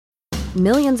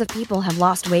Millions of people have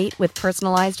lost weight with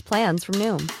personalized plans from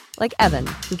Noom. Like Evan,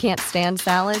 who can't stand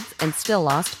salads and still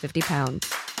lost 50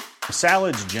 pounds.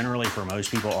 Salads generally for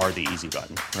most people are the easy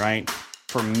button, right?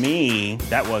 For me,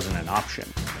 that wasn't an option.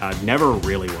 I never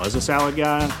really was a salad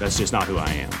guy. That's just not who I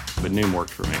am. But Noom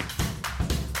worked for me.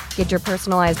 Get your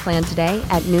personalized plan today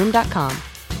at Noom.com.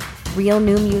 Real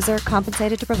Noom user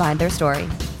compensated to provide their story.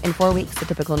 In 4 weeks, the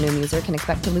typical Noom user can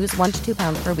expect to lose 1 to 2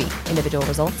 pounds per week. Individual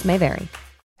results may vary.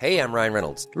 Hey, I'm Ryan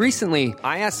Reynolds. Recently,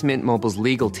 I asked Mint Mobile's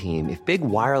legal team if big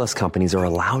wireless companies are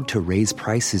allowed to raise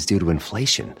prices due to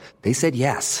inflation. They said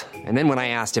yes. And then when I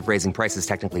asked if raising prices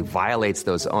technically violates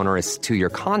those onerous 2-year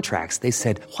contracts, they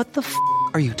said, "What the f***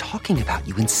 are you talking about,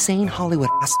 you insane Hollywood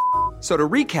ass?" So to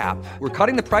recap, we're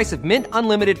cutting the price of Mint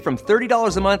Unlimited from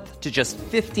 $30 a month to just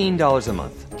 $15 a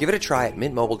month. Give it a try at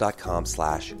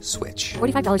mintmobile.com/switch.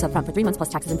 $45 up front for 3 months plus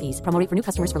taxes and fees. Promo rate for new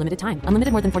customers for limited time.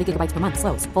 Unlimited more than 40 gigabytes per month.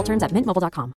 Slows full terms at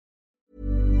mintmobile.com.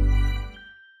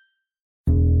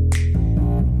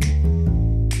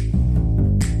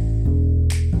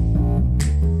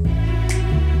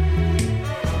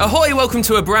 Ahoy, welcome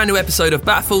to a brand new episode of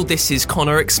Baffled. This is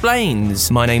Connor Explains.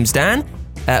 My name's Dan.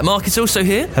 Mark is also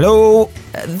here. Hello.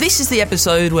 This is the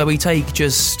episode where we take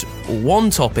just one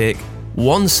topic,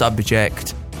 one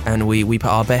subject, and we put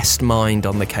our best mind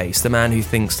on the case. The man who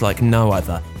thinks like no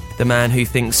other. The man who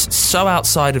thinks so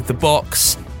outside of the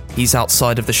box, he's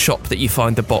outside of the shop that you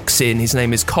find the box in. His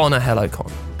name is Connor. Hello,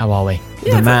 Connor. How are we?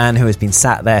 Yeah, the man who has been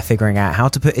sat there figuring out how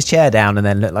to put his chair down and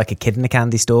then look like a kid in a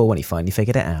candy store when he finally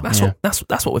figured it out.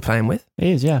 That's what we're playing with. It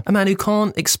is, yeah. A man who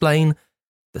can't explain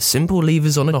the simple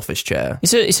levers on an office chair.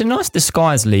 It's a nice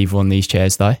disguise lever on these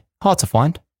chairs, though. Hard to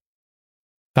find.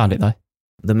 Found it, though.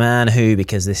 The man who,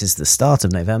 because this is the start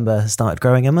of November, started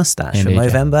growing a moustache from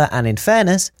November, and in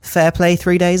fairness, fair play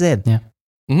 3 days in. Yeah.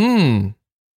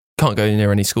 Can't go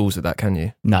near any schools with that, can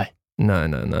you? No.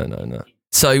 No.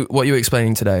 So, what are you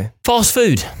explaining today? Fast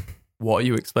food. What are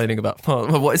you explaining about?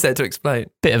 What is there to explain?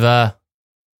 Bit of a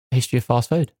history of fast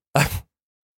food.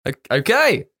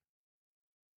 Okay.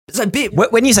 So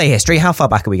when you say history, how far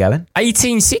back are we going?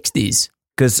 1860s.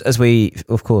 Because as we,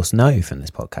 of course, know from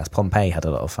this podcast, Pompeii had a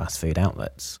lot of fast food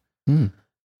outlets. And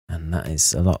that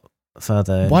is a lot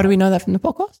further. Why do we know that from the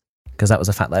podcast? Because that was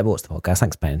a fact that I brought to the podcast.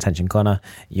 Thanks for paying attention, Connor.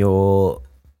 Your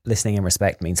listening and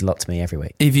respect means a lot to me every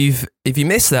week. If you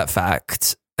missed that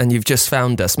fact and you've just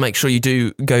found us, make sure you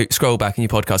do go scroll back in your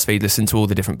podcast feed, listen to all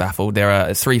the different Baffled. There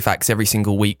are 3 facts every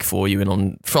single week for you, and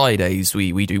on Fridays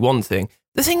we do one thing.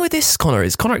 The thing with this, Connor,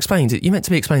 is Connor explains it. You're meant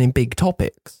to be explaining big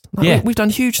topics. We've done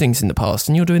huge things in the past,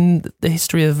 and you're doing the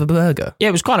history of a burger. Yeah,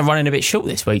 it was kind of running a bit short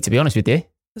this week, to be honest with you.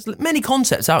 There's many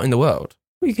concepts out in the world.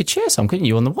 Well, you could share some, couldn't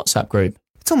you, on the WhatsApp group?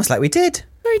 It's almost like we did.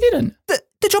 No, you didn't.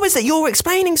 The job is that you're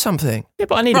explaining something. Yeah,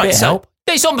 but I need a bit of help.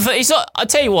 It's on. I'll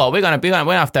tell you what, we're going to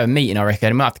have to have a meeting, I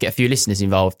reckon. We might have to get a few listeners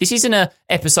involved. This isn't an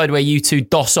episode where you two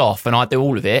doss off and I do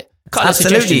all of it. A couple of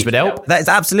suggestions would help. That is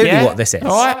absolutely what this is.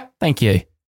 All right, thank you.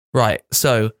 Right,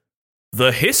 so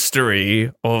the history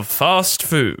of fast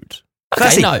food.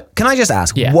 Firstly, can I just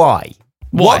ask why?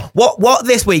 What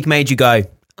this week made you go,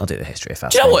 I'll do the history of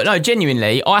fast food? Do you know what? No,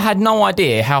 genuinely, I had no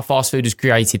idea how fast food was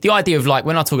created. The idea of like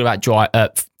when I talk about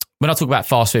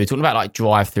fast food, talking about like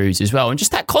drive-thrus as well, and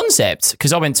just that concept.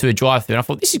 Because I went to a drive-thru and I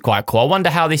thought this is quite cool. I wonder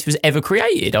how this was ever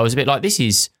created. I was a bit like,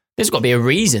 there's got to be a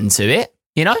reason to it,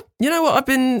 you know? You know what? I've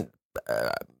been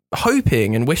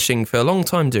hoping and wishing for a long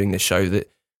time doing this show that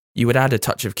you would add a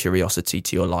touch of curiosity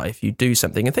to your life. You do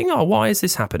something and think, oh, why is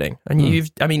this happening? And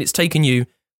it's taken you,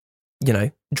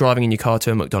 driving in your car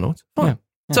to a McDonald's. Fine.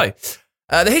 Yeah.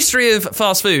 So, the history of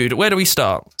fast food, where do we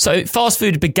start? So, fast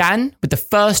food began with the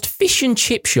first fish and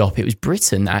chip shop. It was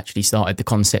Britain that actually started the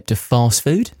concept of fast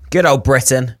food. Good old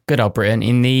Britain.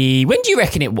 When do you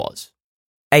reckon it was?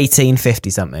 1850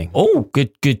 something. Oh,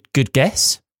 good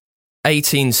guess.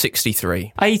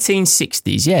 1863.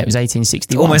 1860s, yeah, it was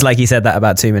 1861. Almost like you said that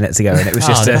about 2 minutes ago, and it was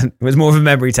just it was more of a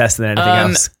memory test than anything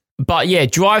else. But yeah,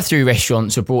 drive-through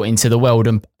restaurants were brought into the world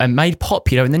and made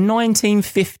popular in the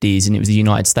 1950s, and it was the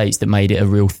United States that made it a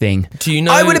real thing. Do you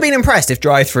know? I would have been impressed if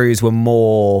drive-throughs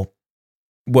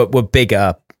were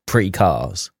bigger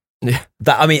pre-cars. Yeah.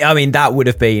 That would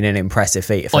have been an impressive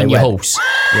feat if on they your went. horse.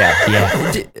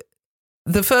 Yeah.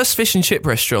 The first fish and chip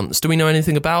restaurants, do we know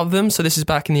anything about them? So this is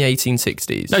back in the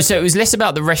 1860s. No, so it was less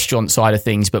about the restaurant side of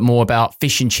things, but more about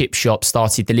fish and chip shops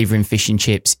started delivering fish and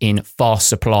chips in fast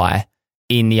supply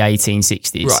in the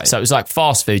 1860s. Right. So it was like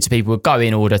fast food. So people would go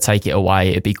in, order, take it away.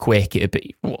 It'd be quick. It'd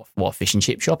be what a fish and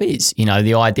chip shop is. You know,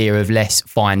 the idea of less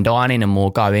fine dining and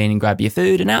more go in and grab your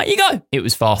food and out you go. It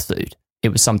was fast food. It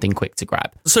was something quick to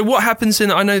grab. So what happens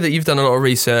I know that you've done a lot of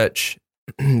research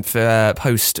for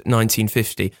post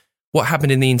 1950. What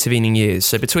happened in the intervening years?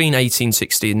 So between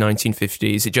 1860 and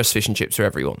 1950, is it just fish and chips for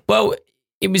everyone? Well,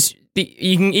 it was.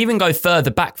 You can even go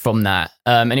further back from that,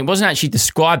 and it wasn't actually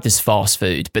described as fast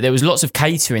food, but there was lots of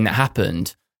catering that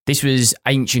happened. This was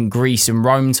ancient Greece and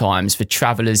Rome times for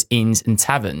travellers, inns and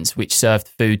taverns, which served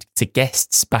food to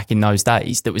guests back in those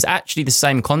days. That was actually the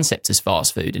same concept as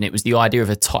fast food, and it was the idea of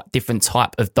a different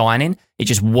type of dining. It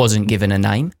just wasn't given a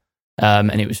name,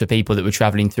 and it was for people that were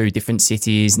travelling through different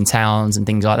cities and towns and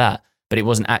things like that. But it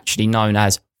wasn't actually known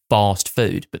as fast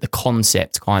food, but the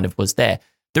concept kind of was there.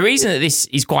 The reason that this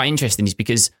is quite interesting is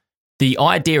because the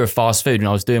idea of fast food, when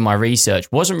I was doing my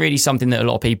research, wasn't really something that a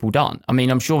lot of people done. I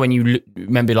mean, I'm sure when you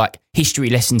remember like history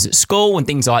lessons at school and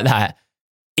things like that,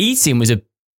 eating was a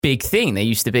big thing. There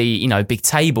used to be, big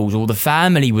tables, all the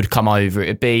family would come over.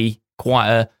 It'd be quite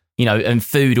a, and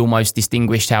food almost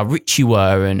distinguished how rich you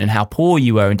were and how poor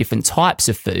you were and different types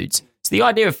of foods. So the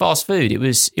idea of fast food, it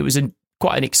was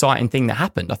quite an exciting thing that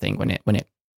happened, I think, when it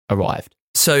arrived.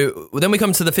 So then we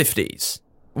come to the 50s.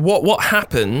 What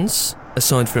happens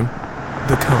aside from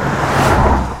the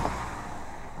car?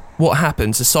 What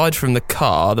happens aside from the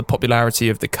car, the popularity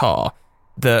of the car,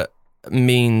 that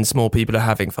means more people are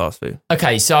having fast food?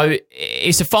 Okay, so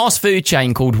it's a fast food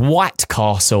chain called White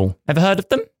Castle. Ever heard of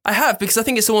them? I have, because I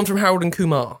think it's the one from Harold and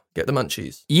Kumar. Get the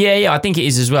munchies. Yeah, I think it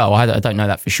is as well. I don't know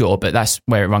that for sure, but that's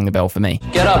where it rung the bell for me.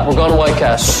 Get up, we're going to White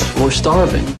Castle. We're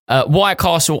starving. White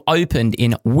Castle opened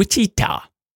in Wichita,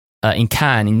 in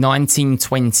Cannes, in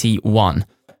 1921.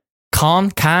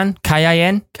 Cannes,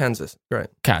 K-A-N? Kansas, right.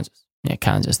 Kansas. Yeah,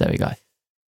 Kansas, there we go.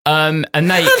 And they...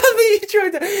 I love that you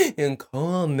tried that. In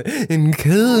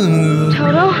Cannes.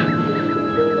 Toto,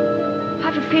 I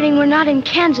have a feeling we're not in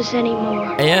Kansas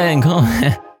anymore. Yeah, in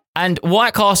Cannes. And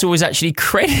White Castle was actually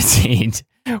credited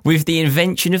with the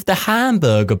invention of the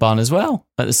hamburger bun as well,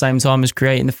 at the same time as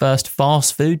creating the first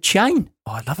fast food chain.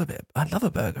 Oh, I love a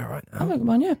burger right now. Hamburger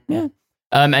bun, yeah.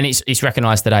 And it's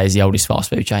recognised today as the oldest fast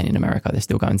food chain in America. They're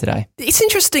still going today. It's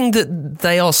interesting that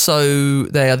they are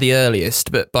the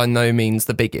earliest, but by no means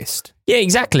the biggest. Yeah,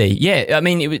 exactly. Yeah, I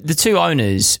mean, the two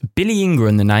owners, Billy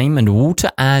Ingram, the name, and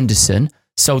Walter Anderson,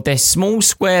 sold their small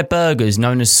square burgers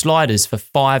known as sliders for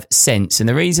 5 cents. And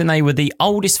the reason they were the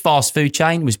oldest fast food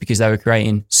chain was because they were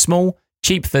creating small,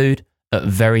 cheap food at a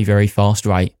very, very fast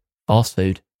rate. Fast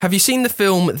food. Have you seen the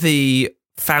film The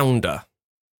Founder?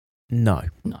 No.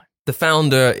 The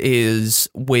Founder is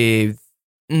with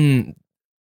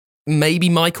maybe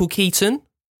Michael Keaton.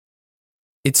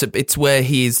 It's where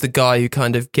he is the guy who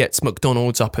kind of gets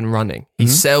McDonald's up and running. He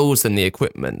sells them the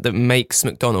equipment that makes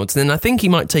McDonald's. And then I think he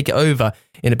might take it over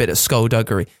in a bit of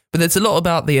skullduggery. But there's a lot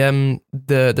about the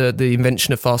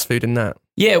invention of fast food in that.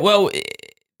 Yeah, well,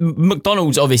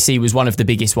 McDonald's obviously was one of the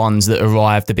biggest ones that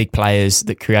arrived, the big players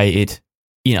that created,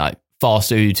 fast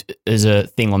food as a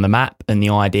thing on the map and the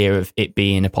idea of it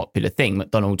being a popular thing.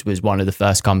 McDonald's was one of the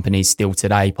first companies still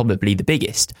today, probably the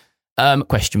biggest.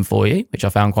 Question for you, which I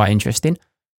found quite interesting.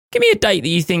 Give me a date that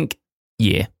you think,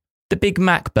 the Big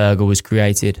Mac burger was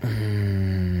created.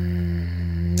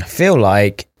 I feel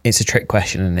like it's a trick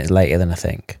question and it's later than I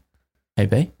think.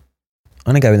 Maybe.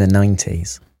 I'm going to go in the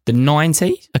 90s. The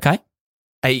 90s? Okay.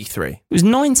 83. It was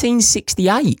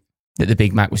 1968 that the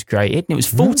Big Mac was created, and it was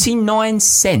 49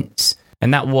 cents.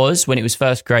 And that was, when it was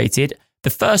first created, the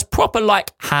first proper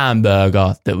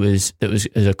hamburger that was as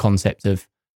a concept of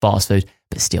fast food.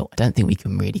 But still, I don't think we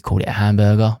can really call it a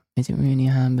hamburger. Is it really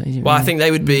a hamburger? I think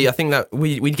they would be. I think that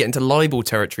we'd get into libel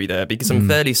territory there, because I'm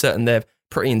fairly certain they're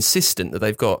pretty insistent that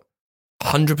they've got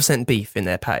 100% beef in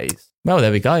their patties. Well,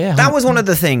 there we go, yeah. That was one of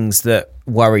the things that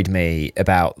worried me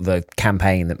about the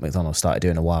campaign that McDonald's started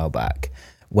doing a while back,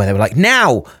 where they were like,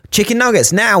 now, chicken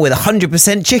nuggets, now with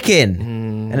 100%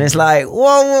 chicken. And it's like,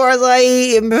 what was I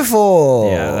eating before?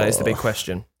 Yeah, that is the big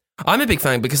question. I'm a big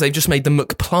fan because they've just made the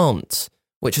McPlant,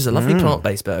 which is a lovely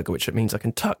plant-based burger, which means I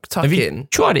can tuck Have you in.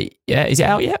 Tried it? Yeah, is it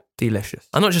out yet? Delicious.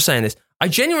 I'm not just saying this. I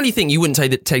genuinely think you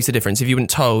wouldn't taste the difference if you weren't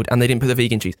told and they didn't put the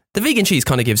vegan cheese. The vegan cheese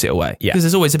kind of gives it away. Yeah. Because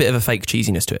there's always a bit of a fake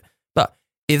cheesiness to it. But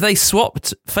if they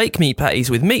swapped fake meat patties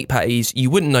with meat patties, you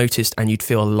wouldn't notice and you'd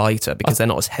feel lighter because they're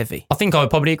not as heavy. I think I would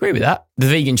probably agree with that. The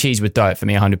vegan cheese would do it for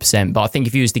me 100%. But I think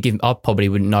if you was to give, I probably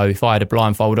wouldn't know if I had a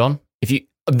blindfold on.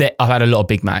 I've had a lot of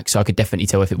Big Macs, so I could definitely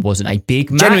tell if it wasn't a Big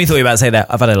Mac. Genuinely thought you were about to say that.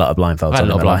 I've had a lot of blindfolds on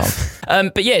in my life.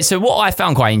 But yeah, so what I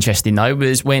found quite interesting though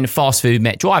was when fast food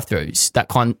met drive-thrus, that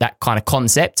kind of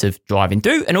concept of driving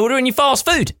through and ordering your fast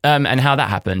food, and how that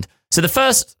happened. So the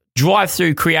first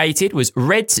drive-through created was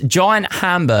Red's Giant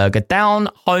Hamburger, down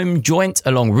home joint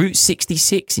along Route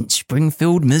 66 in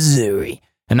Springfield, Missouri,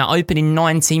 and that opened in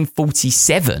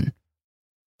 1947.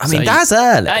 I mean, that's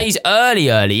early. That is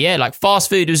early, yeah. Like fast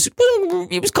food was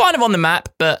kind of on the map,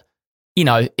 but you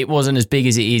know, it wasn't as big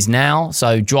as it is now.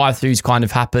 So drive-thrus kind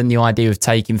of happened, the idea of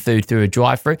taking food through a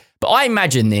drive-thru. But I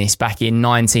imagine this back in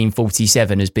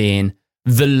 1947 as being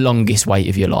the longest wait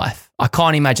of your life. I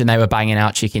can't imagine they were banging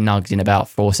out chicken nuggets in about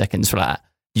 4 seconds flat.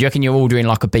 Do you reckon you're ordering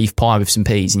like a beef pie with some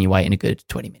peas and you're waiting a good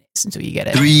 20 minutes until you get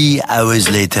it? 3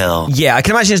 hours later. Yeah, I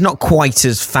can imagine it's not quite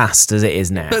as fast as it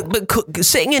is now. But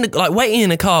sitting in, like waiting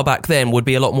in a car back then would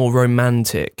be a lot more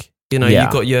romantic. You know,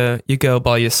 you've got your girl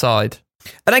by your side.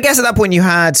 And I guess at that point you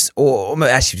had, or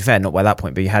actually to be fair, not by that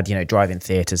point, but you had, drive-in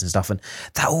theatres and stuff, and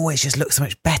that always just looked so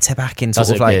much better back in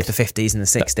sort of like the 50s and the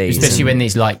 60s. Especially when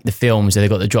these like the films where they've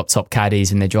got the drop-top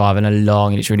caddies and they're driving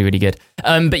along and it's really, really good.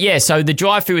 But yeah, so the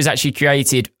drive-thru was actually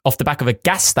created off the back of a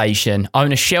gas station.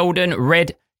 Owner Sheldon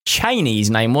Red Cheney,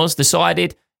 his name was,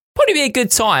 decided probably be a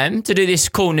good time to do this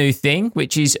cool new thing,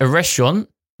 which is a restaurant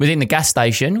within the gas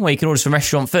station where you can order some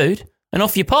restaurant food and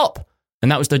off you pop.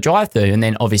 And that was the drive-thru. And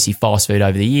then obviously fast food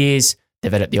over the years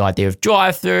developed the idea of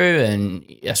drive-thru, and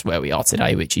that's where we are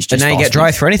today, which is just But now you get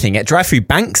drive-thru anything. You get drive-thru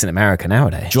banks in America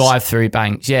nowadays. Drive-thru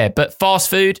banks, yeah. But fast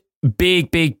food, big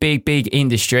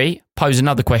industry. Pose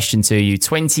another question to you.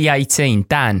 2018,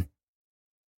 Dan,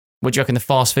 what do you reckon the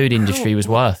fast food industry was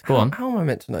worth? Go on. How am I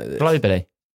meant to know this? Globally.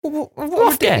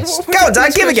 Rough guess. Go on,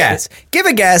 Dan, give a guess. Give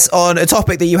a guess on a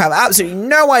topic that you have absolutely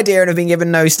no idea and have been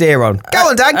given no steer on. Go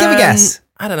on, Dan, give a guess.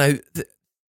 I don't know,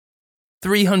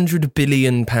 £300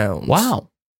 billion. Wow,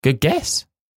 good guess.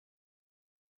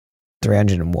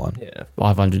 301. Yeah,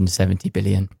 570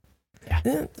 billion.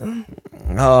 Yeah.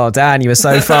 Oh, Dan, you were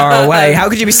so far away. How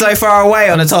could you be so far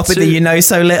away on a topic that you know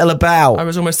so little about? I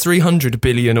was almost 300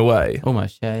 billion away.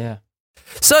 Almost, yeah.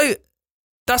 So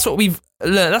that's what we've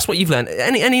learned. That's what you've learned.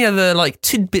 Any other like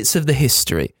tidbits of the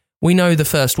history? We know the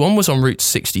first one was on Route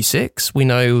 66. We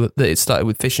know that it started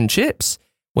with fish and chips.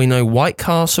 We know White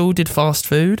Castle did fast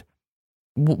food.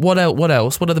 What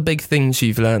else? What are the big things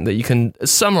you've learned that you can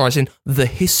summarise in the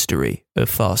history of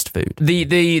fast food?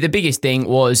 The biggest thing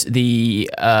was the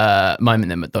moment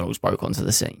that McDonald's broke onto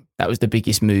the scene. That was the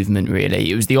biggest movement,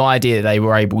 really. It was the idea that they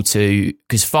were able to,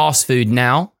 because fast food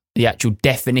now, the actual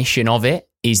definition of it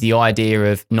is the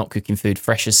idea of not cooking food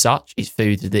fresh as such. It's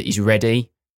food that is ready.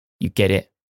 You get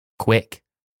it quick.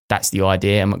 That's the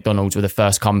idea. And McDonald's were the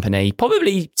first company,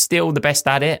 probably still the best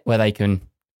at it, where they can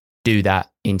do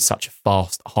that in such a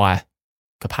fast, high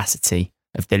capacity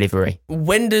of delivery.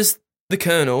 When does the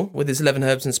Colonel, with his 11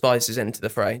 herbs and spices, enter the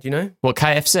fray? Do you know? What,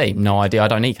 KFC? No idea. I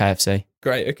don't eat KFC.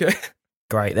 Great, okay.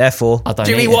 Great, therefore. I don't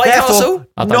Do you eat mean White Castle?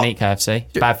 I don't eat KFC.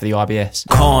 It's bad for the IBS.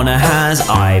 Corner has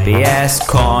IBS.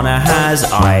 Corner has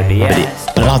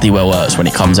IBS. Bloody well works when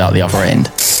it comes out the other end.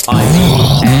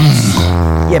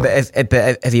 Yeah,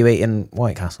 but have you eaten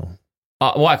White Castle?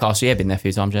 White Castle, yeah, been there a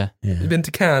few times, yeah. You've been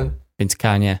to Cannes? Been to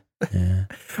Cannes, yeah.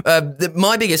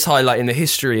 My biggest highlight in the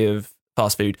history of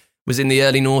fast food was in the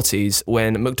early noughties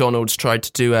when McDonald's tried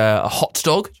to do a hot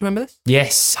dog. Do you remember this?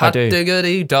 Yes, hot I do.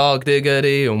 Diggity, dog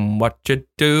diggity, what you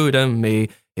do to me.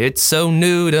 It's so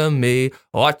new to me.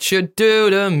 What you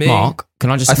do to me. Mark, can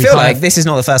I just... I feel like this is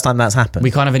not the first time that's happened.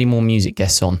 We can't have any more music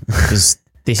guests on because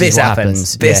this is what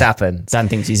happens. This happens. Dan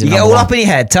thinks he's You get all up in your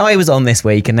head. Ty was on this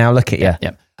week and now look at you.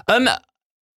 Yeah.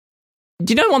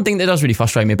 Do you know one thing that does really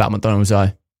frustrate me about McDonald's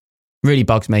though? Really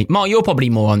bugs me. Mark, you're probably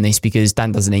more on this because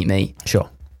Dan doesn't eat meat. Sure.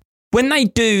 When they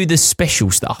do the special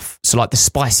stuff, so like the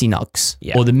spicy nugs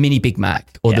or the mini Big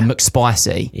Mac or the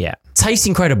McSpicy, tastes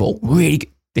incredible, really good,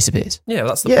 disappears. Yeah,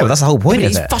 that's the point. That's the whole point of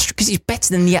it. It's frustrating because it's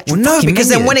better than the actual because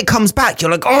then when it comes back,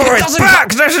 you're like, oh, it's back.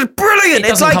 This is brilliant. It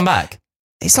doesn't come back.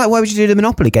 It's like, why would you do the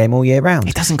Monopoly game all year round?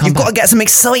 It doesn't come You've back. got to get some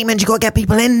excitement. You've got to get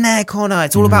people in there, Connor.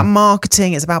 It's all about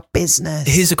marketing. It's about business.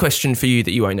 Here's a question for you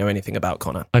that you won't know anything about,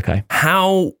 Connor. Okay.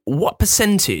 What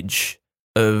percentage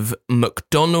of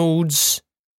McDonald's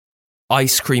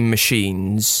ice cream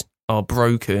machines are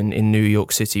broken in New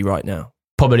York City right now?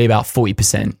 Probably about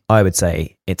 40%. I would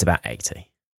say it's about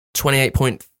 80.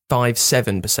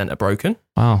 28.57% are broken.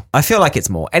 Wow. I feel like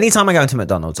it's more. Anytime I go into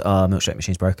McDonald's, milkshake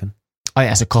machine's broken. I think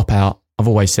that's a cop-out. I've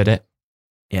always said it.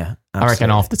 Yeah, absolutely. I reckon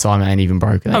half the time it ain't even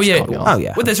broken. Oh yeah.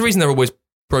 Well, there's a reason they're always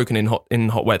broken in hot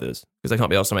weathers because they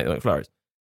can't be asked to make the McFlurries.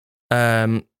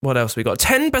 What else we got?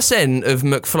 10% of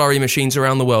McFlurry machines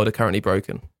around the world are currently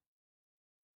broken.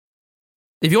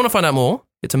 If you want to find out more,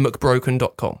 it's at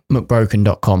McBroken.com.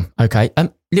 McBroken.com. Okay.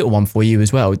 Little one for you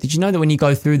as well. Did you know that when you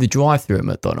go through the drive-thru at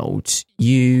McDonald's,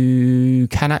 you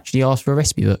can actually ask for a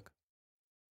recipe book?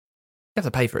 You have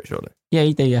to pay for it, surely. Yeah,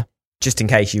 you do, yeah. Just in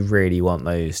case you really want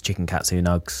those chicken katsu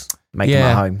nugs, make them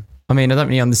at home. I mean, I don't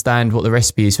really understand what the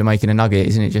recipe is for making a nugget,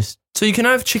 isn't it? Just so you can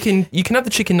have chicken. You can have the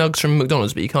chicken nugs from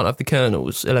McDonald's, but you can't have the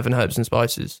Colonel's 11 herbs and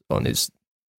spices on his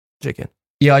chicken.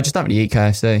 Yeah, I just don't really eat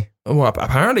KFC. Well,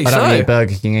 apparently I don't really eat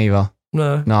Burger King either.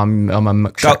 No, I'm a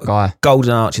McShack guy.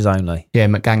 Golden Arches only. Yeah,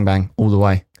 McGangbang all the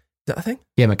way. Is that a thing?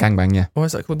 Yeah, McGangbang, yeah. Why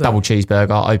is that called that? Double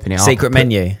cheeseburger, open it up. Secret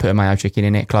menu. Put a mayo chicken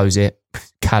in it, close it,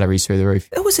 calories through the roof.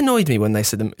 It always annoyed me when they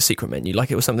said the secret menu,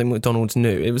 like it was something McDonald's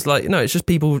knew. It was like, no, it's just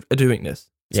people are doing this.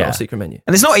 It's not a secret menu.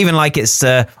 And it's not even like it's,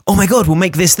 oh my God, we'll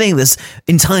make this thing that's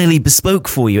entirely bespoke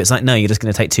for you. It's like, no, you're just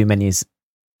going to take two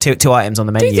items on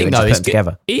the menu and just put them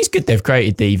together. It is good they've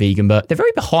created the vegan, but they're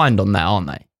very behind on that, aren't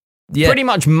they? Yeah. Pretty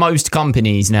much most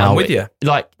companies now. I'm with you.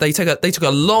 Like they took a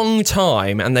long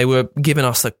time, and they were giving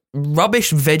us the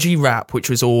rubbish veggie wrap, which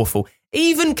was awful.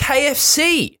 Even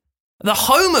KFC, the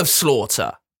home of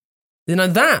slaughter,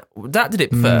 that did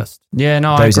it first. Yeah,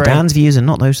 no, those I agree. are Dan's views and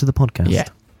not those of the podcast. Yeah.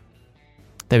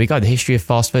 There we go. The history of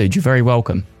fast food. You're very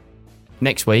welcome.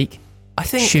 Next week, I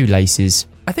think shoelaces.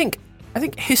 I think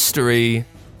history.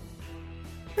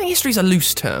 I think history's a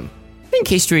loose term. I think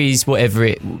history is whatever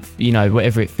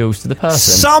it feels to the person.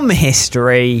 Some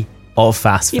history of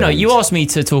fast food. You asked me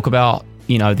to talk about,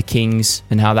 the kings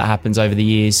and how that happens over the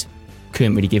years.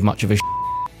 Couldn't really give much of a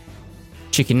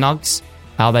chicken nugs,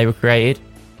 how they were created,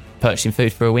 purchasing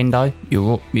food through a window.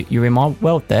 You're in my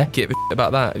world there. Give a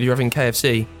about that. If you're having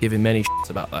KFC, giving many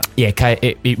about that. Yeah,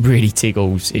 it really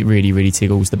tickles. It really, really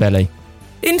tickles the belly.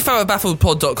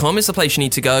 info@baffledpod.com is the place you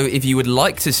need to go if you would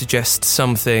like to suggest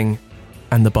something.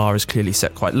 And the bar is clearly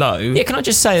set quite low. Yeah, can I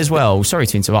just say as well, sorry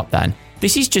to interrupt, Dan,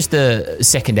 this is just a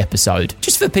second episode.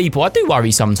 Just for people, I do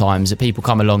worry sometimes that people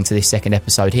come along to this second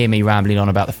episode, hear me rambling on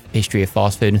about the history of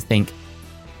fast food and think,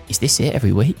 is this it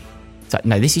every week? It's like,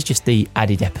 no, this is just the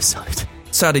added episode.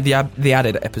 Sadly, the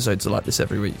added episodes are like this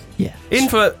every week. Yeah.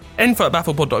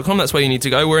 Info@bafflepod.com, that's where you need to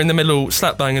go. We're in the middle,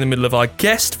 slap bang in the middle of our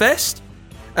guest fest.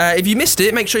 If you missed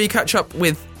it, make sure you catch up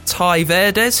with Ty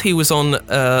Verdes. He was on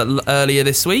earlier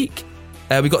this week.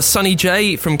 We got Sonny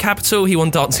J from Capital. He won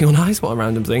Dancing on Ice. What a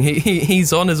random thing.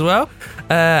 He's on as well.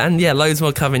 And yeah, loads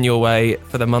more coming your way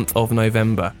for the month of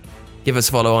November. Give us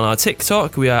a follow on our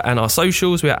TikTok and our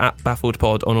socials. We are at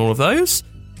BaffledPod on all of those.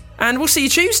 And we'll see you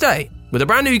Tuesday with a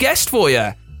brand new guest for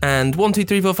you. And 1, 2,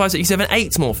 3, 4, 5, 6, 7,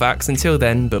 8 more facts. Until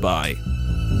then, bye-bye.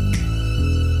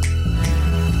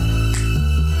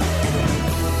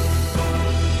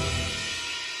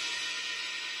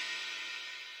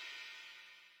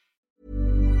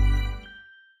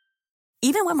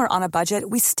 Even when we're on a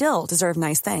budget, we still deserve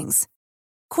nice things.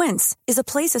 Quince is a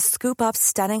place to scoop up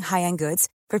stunning high-end goods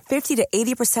for 50 to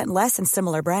 80% less than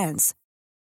similar brands.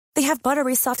 They have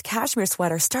buttery soft cashmere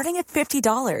sweaters starting at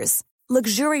 $50,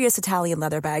 luxurious Italian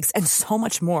leather bags, and so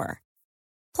much more.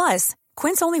 Plus,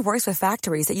 Quince only works with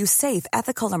factories that use safe,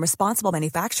 ethical, and responsible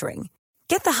manufacturing.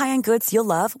 Get the high-end goods you'll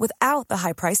love without the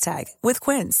high price tag with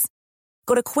Quince.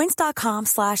 Go to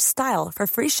quince.com/style for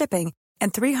free shipping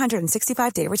and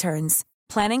 365-day returns.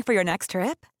 Planning for your next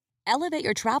trip? Elevate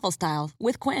your travel style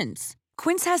with Quince.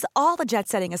 Quince has all the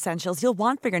jet-setting essentials you'll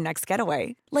want for your next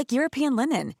getaway, like European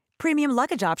linen, premium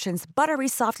luggage options, buttery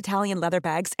soft Italian leather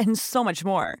bags, and so much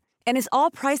more. And is all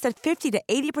priced at 50 to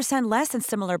 80% less than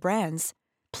similar brands.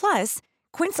 Plus,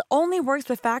 Quince only works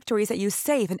with factories that use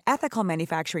safe and ethical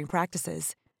manufacturing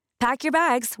practices. Pack your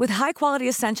bags with high-quality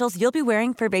essentials you'll be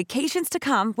wearing for vacations to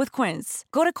come with Quince.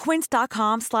 Go to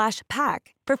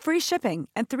quince.com/pack for free shipping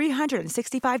and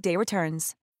 365-day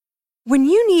returns. When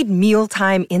you need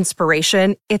mealtime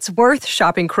inspiration, it's worth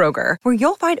shopping Kroger, where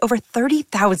you'll find over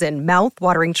 30,000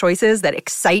 mouth-watering choices that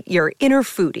excite your inner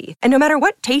foodie. And no matter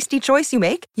what tasty choice you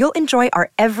make, you'll enjoy our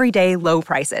everyday low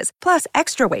prices, plus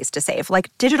extra ways to save,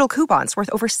 like digital coupons worth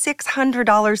over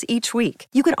 $600 each week.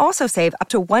 You can also save up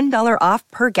to $1 off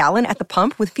per gallon at the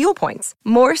pump with fuel points.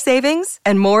 More savings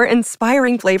and more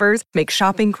inspiring flavors make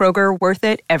shopping Kroger worth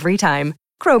it every time.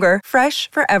 Kroger, fresh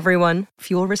for everyone.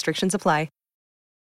 Fuel restrictions apply.